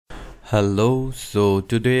Hello, so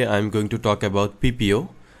today I'm going to talk about Pipio.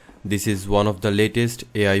 This is one of the latest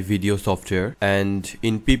AI video software, and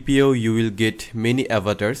in Pipio you will get many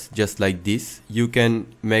avatars just like this. You can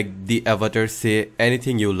make the avatar say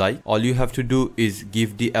anything you like. All you have to do is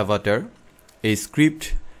give the avatar a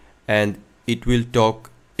script and it will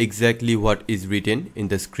talk exactly what is written in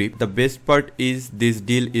the script. The best part is this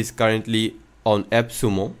deal is currently on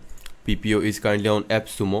AppSumo. Pipio is currently on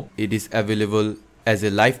AppSumo. It is available as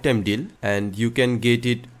a lifetime deal and you can get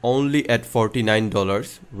it only at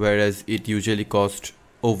 $49, whereas it usually costs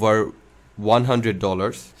over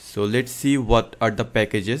 $100. So let's see what are the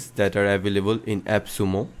packages that are available in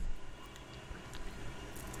AppSumo.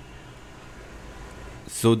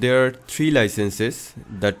 So there are three licenses: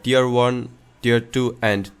 the tier 1, tier 2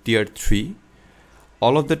 and tier 3.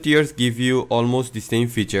 All of the tiers give you almost the same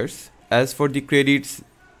features. As for the credits,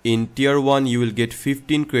 in tier 1 you will get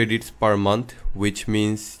 15 credits per month, which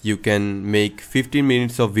means you can make 15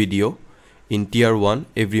 minutes of video in tier 1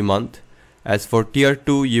 every month. As for tier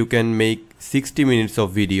 2 you can make 60 minutes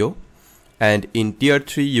of video, and in tier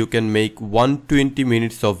 3 you can make 120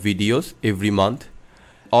 minutes of videos every month.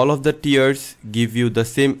 All of the tiers give you the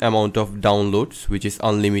same amount of downloads, which is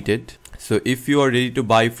unlimited. So if you are ready to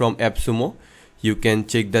buy from AppSumo, you can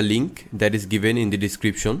check the link that is given in the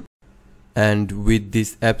description. And with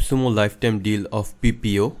this AppSumo lifetime deal of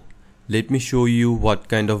Pipio, let me show you what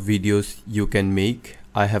kind of videos you can make.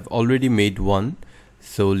 I have already made one,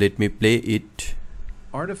 so let me play it.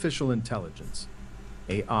 Artificial intelligence,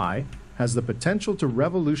 AI, has the potential to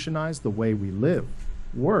revolutionize the way we live,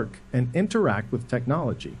 work, and interact with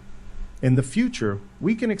technology. In the future,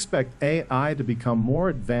 we can expect AI to become more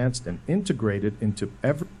advanced and integrated into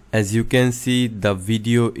every... As you can see, the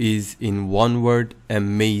video is in one word,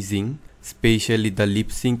 amazing. Especially the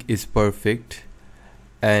lip sync is perfect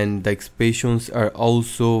and the expressions are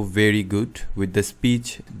also very good. With the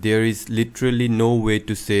speech, there is literally no way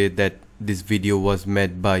to say that this video was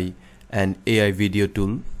made by an AI video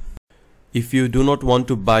tool. If you do not want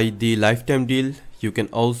to buy the lifetime deal, you can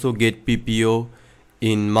also get Pipio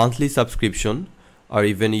in monthly subscription or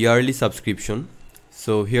even yearly subscription.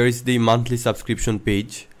 So here is the monthly subscription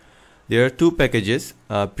page. There are two packages,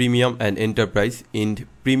 Premium and Enterprise. In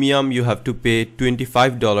Premium you have to pay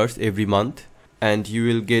 $25 every month and you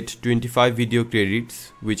will get 25 video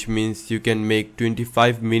credits, which means you can make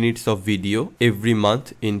 25 minutes of video every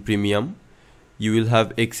month in Premium. You will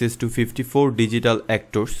have access to 54 digital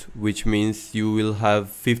actors, which means you will have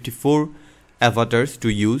 54 avatars to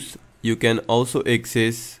use. You can also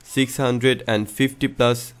access 650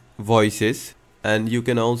 plus voices, and you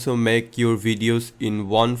can also make your videos in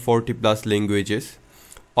 140 plus languages.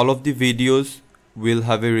 All of the videos will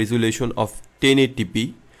have a resolution of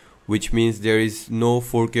 1080p, which means there is no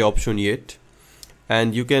 4K option yet,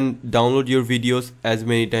 and you can download your videos as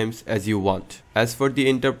many times as you want. As for the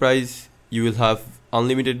Enterprise, you will have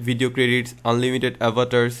unlimited video credits, unlimited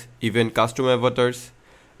avatars, even custom avatars,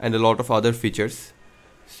 and a lot of other features.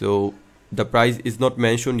 So the price is not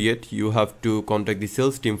mentioned yet, you have to contact the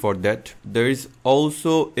sales team for that. There is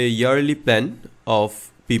also a yearly plan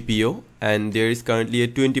of Pipio and there is currently a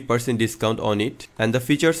 20% discount on it, and the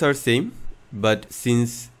features are same, but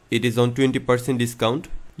since it is on 20% discount,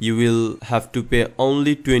 you will have to pay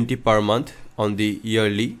only $20 per month on the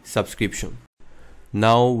yearly subscription.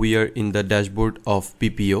 Now we are in the dashboard of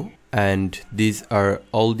Pipio and these are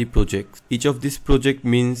all the projects. Each of this project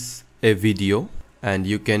means a video, and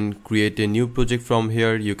you can create a new project from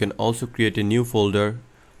here. You can also create a new folder.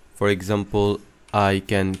 For example, I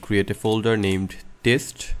can create a folder named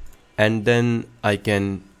test, and then I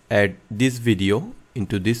can add this video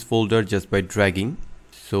into this folder just by dragging.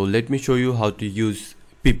 So let me show you how to use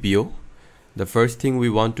Pipio. The first thing we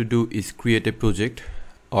want to do is create a project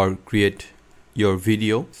or create your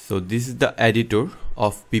video. So this is the editor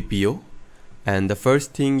of Pipio, and the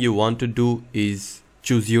first thing you want to do is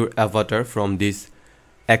choose your avatar from this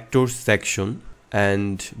actors section.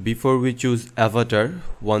 And before we choose avatar,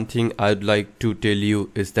 one thing I'd like to tell you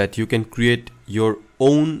is that you can create your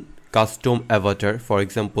own custom avatar, for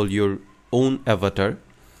example your own avatar,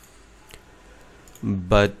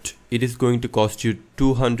 but it is going to cost you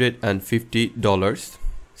 $250.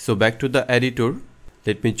 So back to the editor,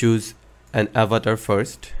 let me choose an avatar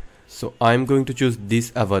first. So I'm going to choose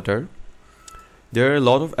this avatar. There are a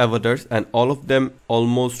lot of avatars and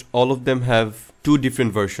almost all of them have two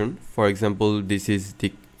different versions. For example, this is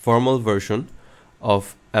the formal version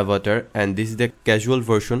of avatar and this is the casual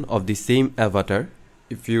version of the same avatar.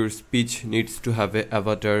 If your speech needs to have an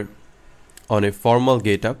avatar on a formal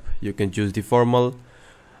getup, you can choose the formal,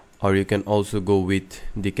 or you can also go with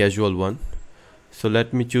the casual one. So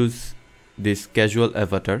let me choose this casual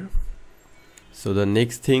avatar. So the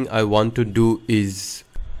next thing I want to do is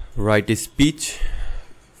write a speech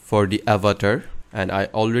for the avatar, and I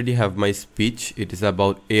already have my speech. It is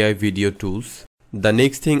about AI video tools. The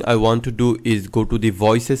next thing I want to do is go to the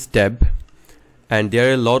voices tab, and there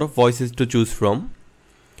are a lot of voices to choose from,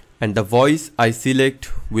 and the voice I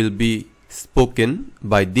select will be spoken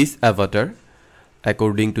by this avatar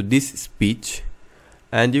according to this speech.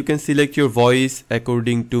 And you can select your voice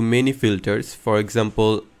according to many filters. For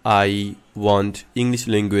example, I want English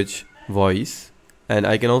language voice, and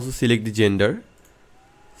I can also select the gender.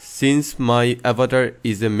 Since my avatar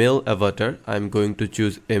is a male avatar, I'm going to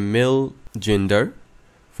choose a male gender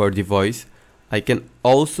for the voice. I can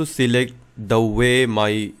also select the way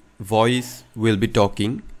my voice will be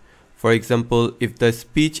talking. For example, if the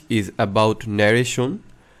speech is about narration,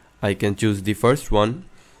 I can choose the first one.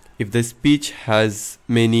 If the speech has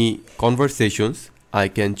many conversations, I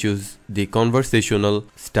can choose the conversational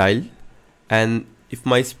style. And if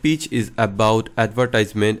my speech is about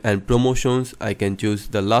advertisement and promotions, I can choose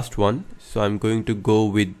the last one. So I'm going to go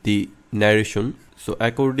with the narration. So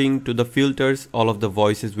according to the filters, all of the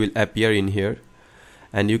voices will appear in here.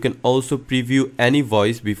 And you can also preview any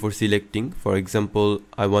voice before selecting. For example,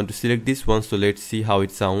 I want to select this one, so let's see how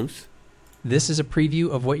it sounds. This is a preview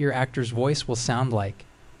of what your actor's voice will sound like.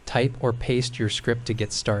 Type or paste your script to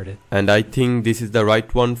get started. And I think this is the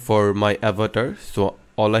right one for my avatar. So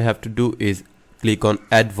all I have to do is click on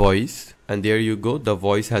add voice, and there you go, the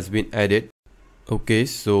voice has been added. Okay,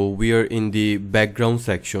 so we are in the background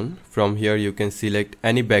section. From here you can select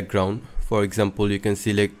any background. For example, you can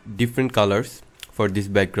select different colors for this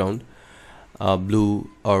background, blue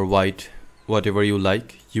or white, whatever you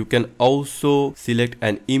like. You can also select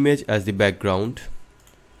an image as the background,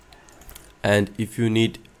 and if you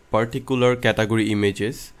need particular category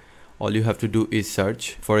images, all you have to do is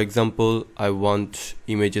search. For example, I want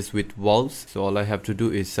images with walls, so all I have to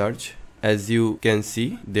do is search. As you can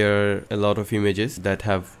see, there are a lot of images that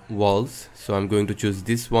have walls, so I'm going to choose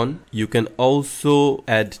this one. You can also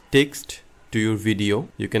add text to your video.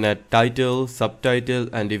 You can add title, subtitle,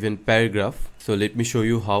 and even paragraph. So let me show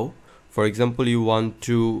you how. For example, you want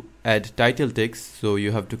to add title text, so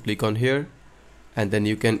you have to click on here, and then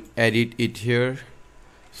you can edit it here.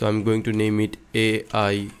 So I'm going to name it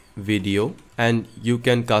AI video, and you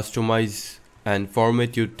can customize and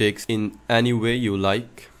format your text in any way you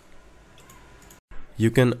like. You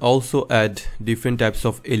can also add different types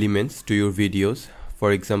of elements to your videos.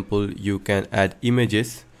 For example, you can add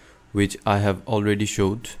images, which I have already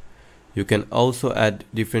showed. You can also add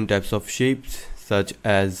different types of shapes such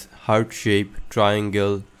as heart shape,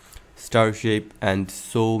 triangle, star shape, and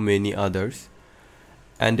so many others.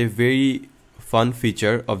 And a very fun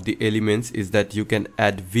feature of the elements is that you can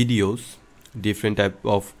add videos, different type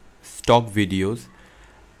of stock videos,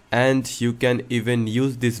 and you can even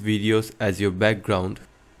use these videos as your background.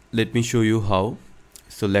 Let me show you how.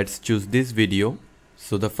 So let's choose this video.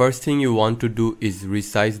 So the first thing you want to do is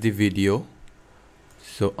resize the video.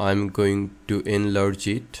 So I'm going to enlarge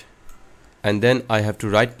it, and then I have to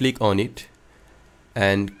right click on it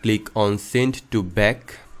and click on send to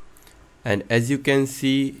back. And as you can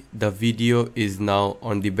see, the video is now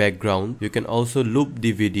on the background. You can also loop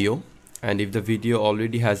the video, and if the video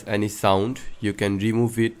already has any sound, you can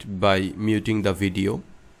remove it by muting the video.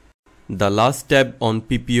 The last tab on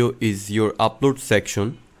Pipio is your upload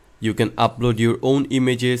section. You can upload your own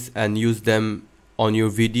images and use them on your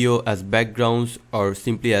video as backgrounds or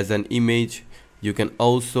simply as an image. You can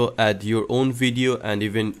also add your own video and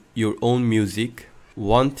even your own music.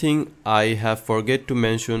 One thing I have forget to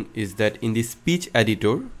mention is that in the speech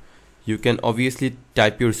editor, you can obviously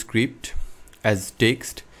type your script as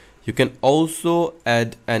text. You can also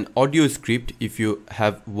add an audio script if you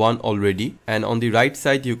have one already, and on the right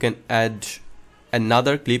side you can add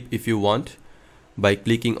another clip if you want by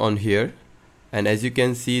clicking on here. And as you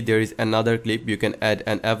can see, there is another clip. You can add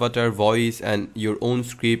an avatar voice and your own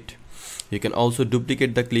script. You can also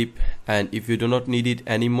duplicate the clip, and if you do not need it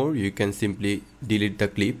anymore, you can simply delete the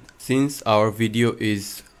clip. Since our video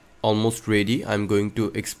is almost ready, I'm going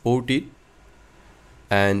to export it.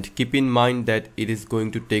 And keep in mind that it is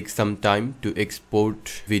going to take some time to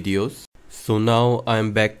export videos. So now I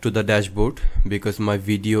am back to the dashboard because my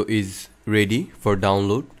video is ready for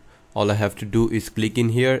download. All I have to do is click in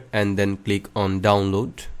here and then click on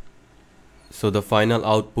download. So the final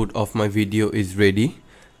output of my video is ready.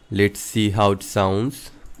 Let's see how it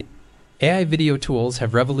sounds. AI video tools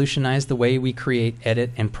have revolutionized the way we create,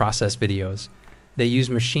 edit, and process videos. They use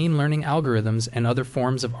machine learning algorithms and other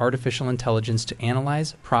forms of artificial intelligence to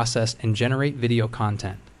analyze, process, and generate video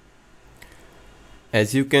content.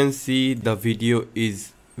 As you can see, the video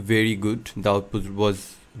is very good. The output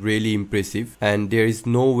was really impressive, and there is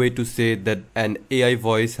no way to say that an AI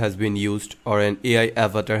voice has been used or an AI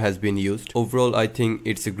avatar has been used. Overall, I think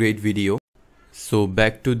it's a great video. So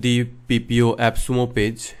back to the Pipio AppSumo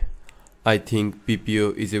page. I think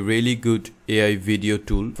Pipio is a really good AI video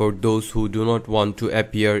tool for those who do not want to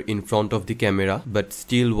appear in front of the camera but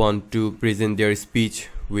still want to present their speech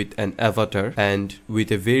with an avatar and with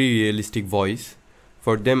a very realistic voice.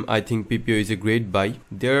 For them, I think Pipio is a great buy.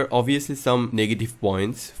 There are obviously some negative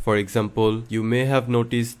points. For example, you may have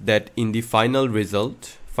noticed that in the final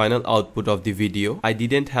output of the video, I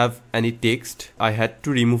didn't have any text. I had to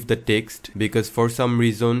remove the text because for some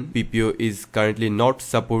reason Pipio is currently not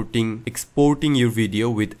supporting exporting your video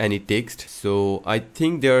with any text. So I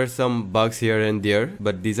think there are some bugs here and there,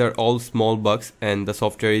 but these are all small bugs and the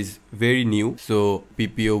software is very new. So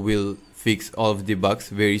Pipio will fix all of the bugs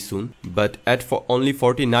very soon. But at only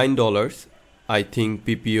 $49, I think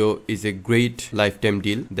Pipio is a great lifetime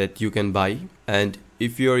deal that you can buy. And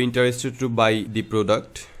if you are interested to buy the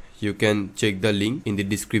product, you can check the link in the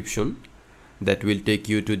description. That will take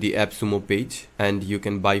you to the AppSumo page and you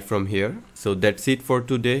can buy from here. So that's it for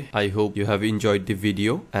today. I hope you have enjoyed the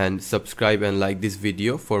video, and subscribe and like this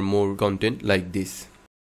video for more content like this.